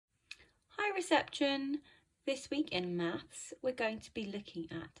Hi Reception! This week in maths we're going to be looking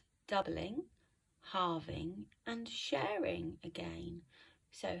at doubling, halving and sharing again.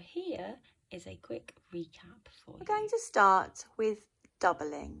 So here is a quick recap for you. We're going to start with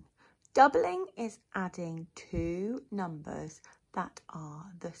doubling. Doubling is adding two numbers that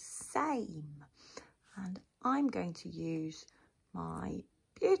are the same. And I'm going to use my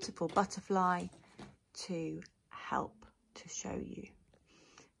beautiful butterfly to help to show you.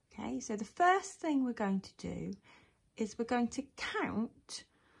 Okay, so the first thing we're going to do is we're going to count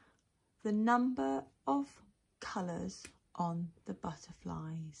the number of colours on the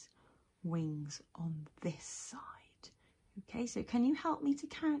butterfly's wings on this side. Okay, so can you help me to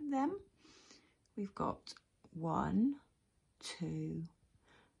count them? We've got 1, 2,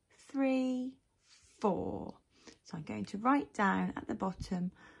 3, 4. So I'm going to write down at the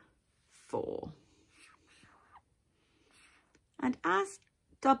bottom 4. And as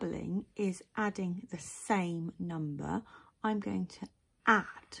doubling is adding the same number, I'm going to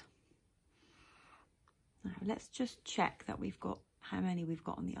add. Now let's just check that we've got how many we've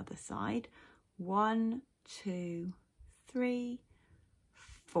got on the other side. 1, 2, 3,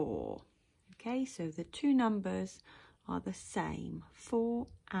 4. Okay, so the two numbers are the same. 4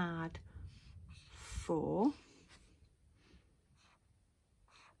 add 4.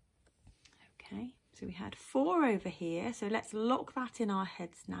 Okay, so we had 4 over here, so let's lock that in our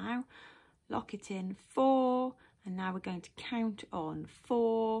heads now. Lock it in, 4, and now we're going to count on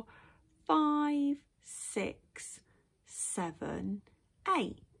 4, 5, 6, 7,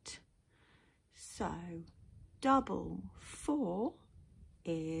 8. So double 4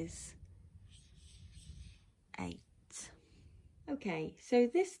 is 8. Okay, so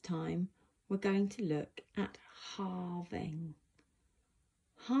this time we're going to look at halving.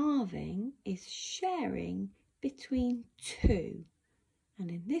 Halving is sharing between two, and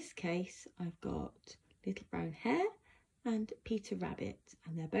in this case I've got Little Brown Hare and Peter Rabbit,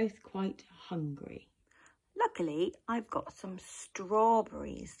 and they're both quite hungry. Luckily I've got some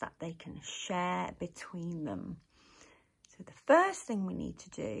strawberries that they can share between them. So the first thing we need to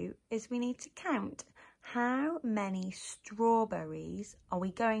do is we need to count how many strawberries are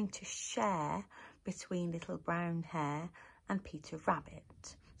we going to share between Little Brown Hare and Peter Rabbit.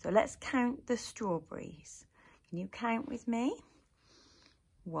 So let's count the strawberries. Can you count with me?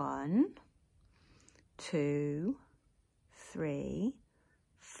 1, 2, 3,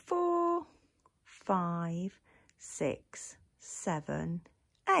 4, 5, 6, 7,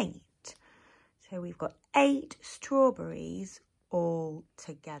 8. So we've got 8 strawberries all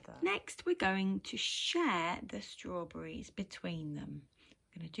together. Next we're going to share the strawberries between them.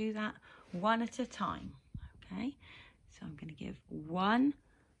 I'm going to do that one at a time. Okay, so I'm going to give 1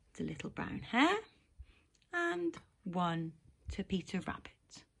 to Little Brown Hare and 1 to Peter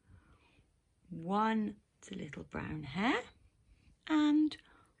Rabbit. 1 to Little Brown Hare and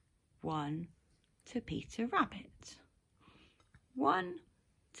 1 to Peter Rabbit. 1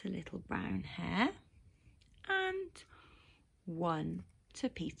 to Little Brown Hare and 1 to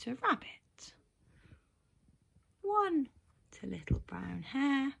Peter Rabbit. 1 to Little Brown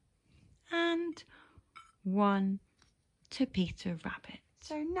Hare and 1 to Peter Rabbit.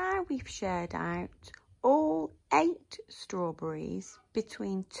 So now we've shared out all 8 strawberries.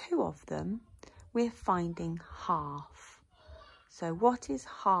 Between 2 of them, we're finding half. So what is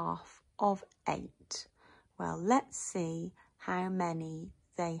half of 8? Well, let's see how many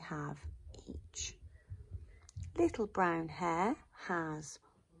they have each. Little Brown Hare has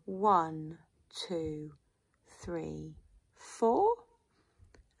 1, 2, 3, 4.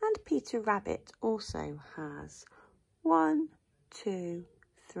 And Peter Rabbit also has 1, 2,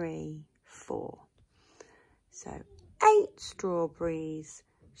 3, 4. So 8 strawberries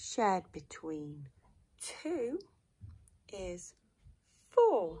shared between 2 is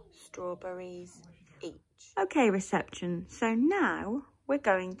 4 strawberries each. Okay, Reception, so now we're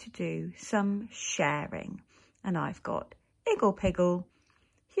going to do some sharing. And I've got Iggle Piggle,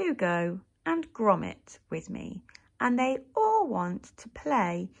 Hugo and Gromit with me. And they all want to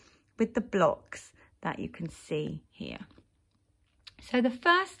play with the blocks that you can see here. So the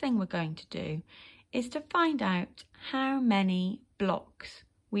first thing we're going to do is to find out how many blocks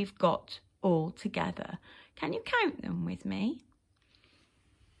we've got all together. Can you count them with me?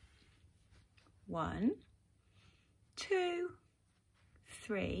 1, 2,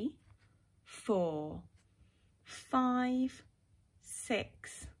 3, 4, 5,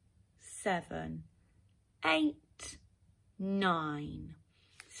 6, 7, 8, 9.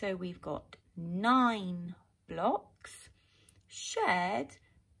 So we've got 9 blocks shared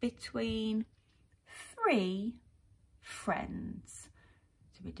between 3 friends.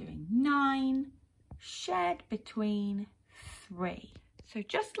 So So we're doing 9 shared between 3. So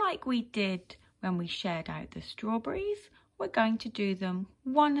just like we did when we shared out the strawberries, we're going to do them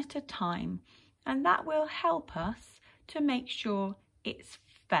one at a time, and that will help us to make sure it's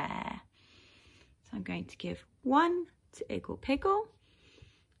fair. So I'm going to give 1 to Iggle Piggle,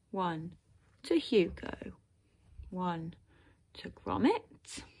 1 to Hugo, 1 to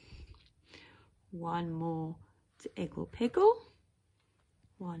Gromit, 1 more to Iggle Piggle,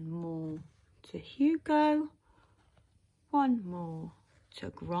 1 more to Hugo, 1 more to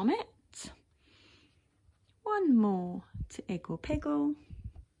Gromit, 1 more to Iggle Piggle,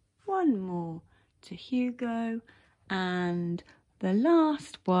 1 more to Hugo, and the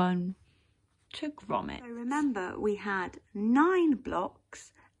last one to Gromit. So remember, we had 9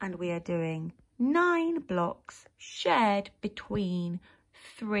 blocks and we are doing 9 blocks shared between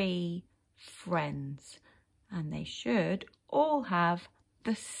 3 friends, and they should all have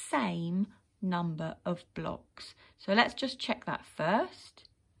the same number of blocks. So let's just check that first.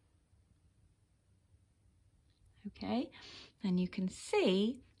 Okay, and you can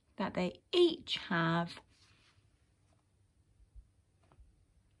see that they each have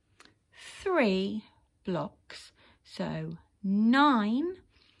 3 blocks. So 9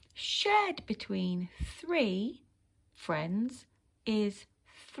 shared between 3 friends is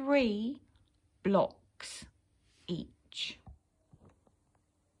 3 blocks each.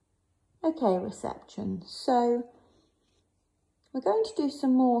 Okay, reception. So we're going to do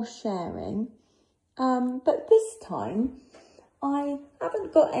some more sharing, but this time I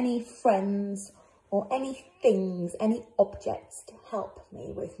haven't got any friends or any things, any objects to help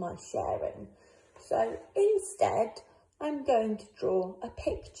me with my sharing. So instead, I'm going to draw a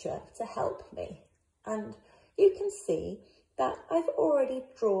picture to help me. And you can see that I've already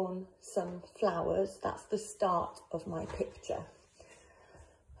drawn some flowers. That's the start of my picture.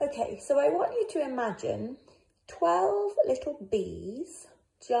 Okay, so I want you to imagine 12 little bees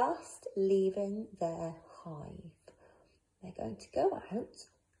just leaving their hive. They're going to go out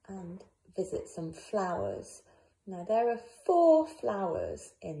and visit some flowers. Now there are 4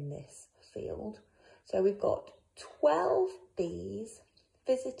 flowers in this field. So we've got 12 bees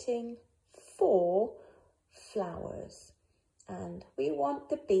visiting 4 flowers. And we want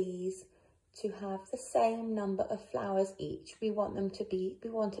the bees to have the same number of flowers each. We want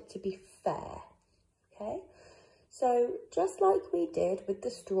it to be fair. Okay? So just like we did with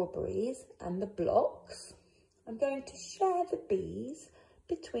the strawberries and the blocks, I'm going to share the bees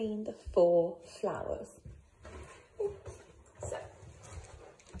between the 4 flowers. So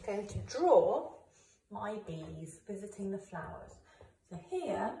I'm going to draw my bees visiting the flowers. So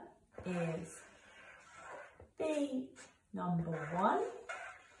here is bee number 1.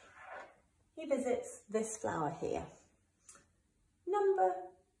 He visits this flower here. Number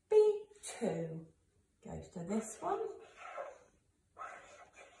B2 goes to this one.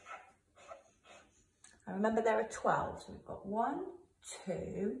 And remember there are 12, so we've got 1,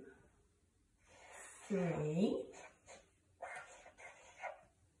 2, 3,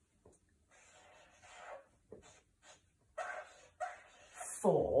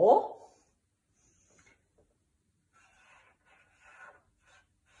 4,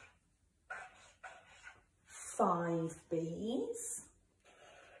 5 bees,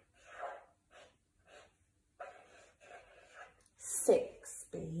 6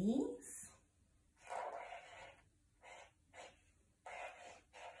 bees,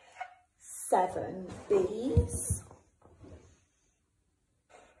 7 bees,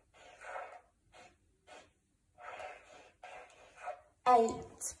 8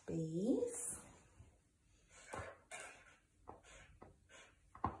 bees,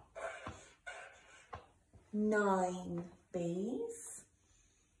 9 bees,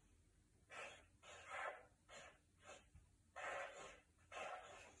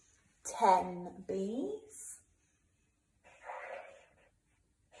 10 bees,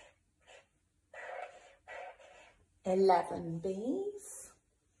 11 bees,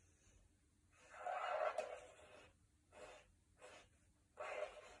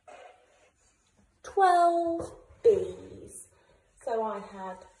 12 bees. So I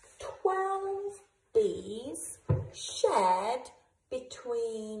had 12 bees shared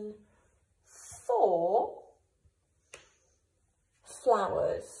between 4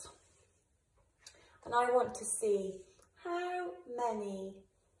 flowers. And I want to see how many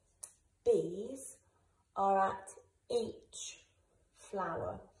bees are at each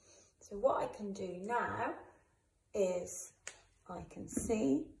flower. So what I can do now is I can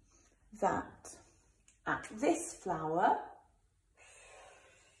see that at this flower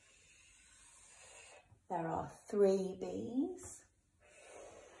there are 3 bees,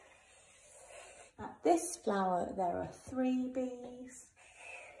 this flower there are 3 bees.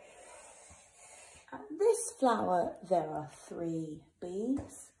 At this flower there are 3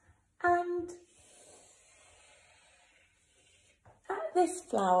 bees. And at this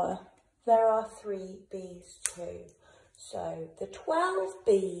flower there are 3 bees too. So the 12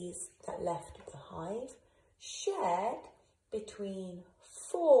 bees that left the hive shared between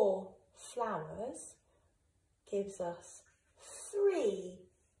 4 flowers gives us 3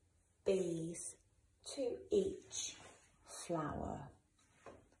 bees to each flower.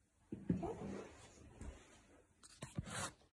 Okay?